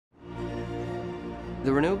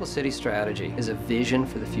The Renewable City strategy is a vision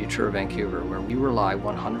for the future of Vancouver where we rely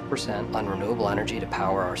 100% on renewable energy to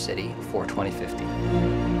power our city for 2050.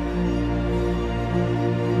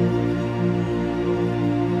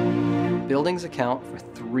 Buildings account for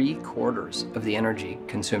 3/4 of the energy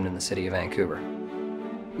consumed in the city of Vancouver.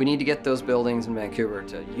 We need to get those buildings in Vancouver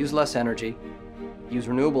to use less energy, use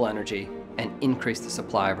renewable energy, and increase the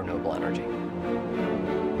supply of renewable energy.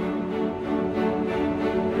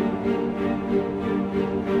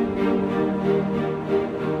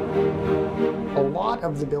 A lot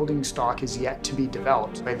of the building stock is yet to be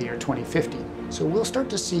developed by the year 2050. So we'll start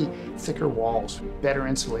to see thicker walls, better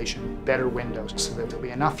insulation, better windows, so that there'll be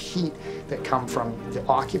enough heat that come from the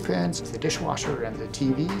occupants, the dishwasher, and the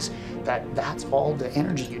TVs, that's all the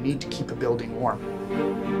energy you need to keep a building warm.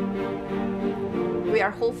 We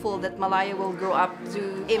are hopeful that Malaya will grow up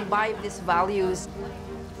to imbibe these values.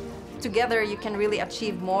 Together, you can really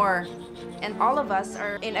achieve more. And all of us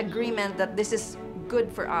are in agreement that this is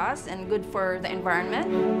good for us and good for the environment.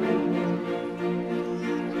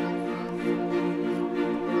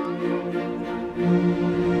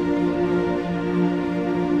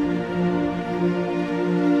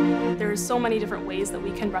 There's so many different ways that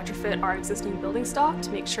we can retrofit our existing building stock to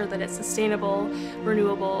make sure that it's sustainable,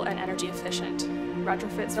 renewable, and energy efficient.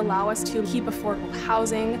 Retrofits allow us to keep affordable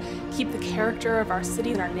housing, keep the character of our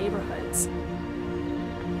city and our neighborhoods.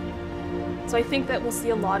 So I think that we'll see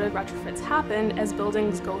a lot of retrofits happen as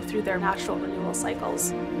buildings go through their natural renewal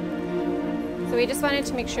cycles. So we just wanted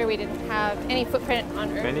to make sure we didn't have any footprint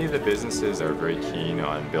on Earth. Many of the businesses are very keen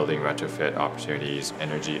on building retrofit opportunities,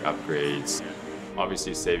 energy upgrades,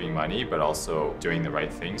 obviously saving money, but also doing the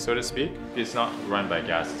right thing, so to speak. It's not run by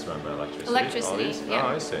gas, it's run by electricity. Electricity, yeah. Oh,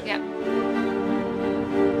 I see. Yeah.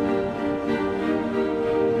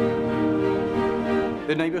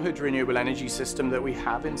 The neighborhood renewable energy system that we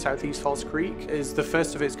have in Southeast Falls Creek is the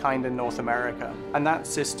first of its kind in North America. And that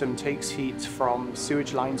system takes heat from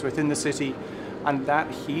sewage lines within the city, and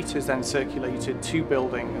that heat is then circulated to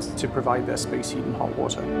buildings to provide their space heat and hot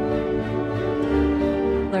water.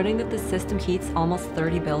 Learning that the system heats almost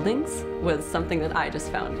 30 buildings was something that I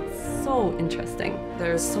just found so interesting.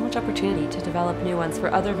 There's so much opportunity to develop new ones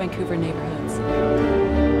for other Vancouver neighborhoods.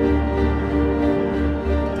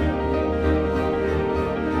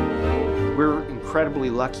 We're incredibly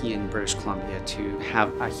lucky in British Columbia to have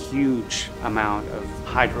a huge amount of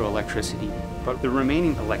hydroelectricity, but the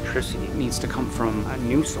remaining electricity needs to come from a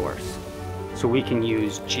new source. So we can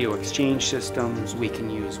use geo-exchange systems, we can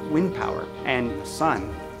use wind power and the sun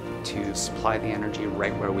to supply the energy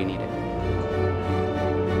right where we need it.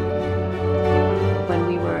 When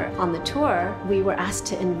we were on the tour, we were asked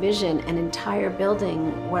to envision an entire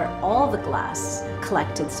building where all the glass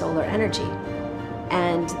collected solar energy,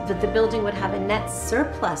 and that the building would have a net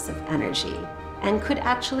surplus of energy and could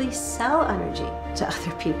actually sell energy to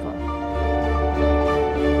other people.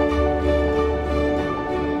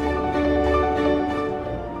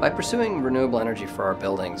 By pursuing renewable energy for our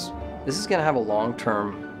buildings, this is going to have a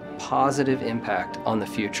long-term positive impact on the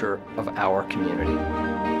future of our community.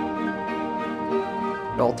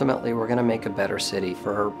 Ultimately, we're going to make a better city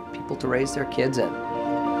for people to raise their kids in.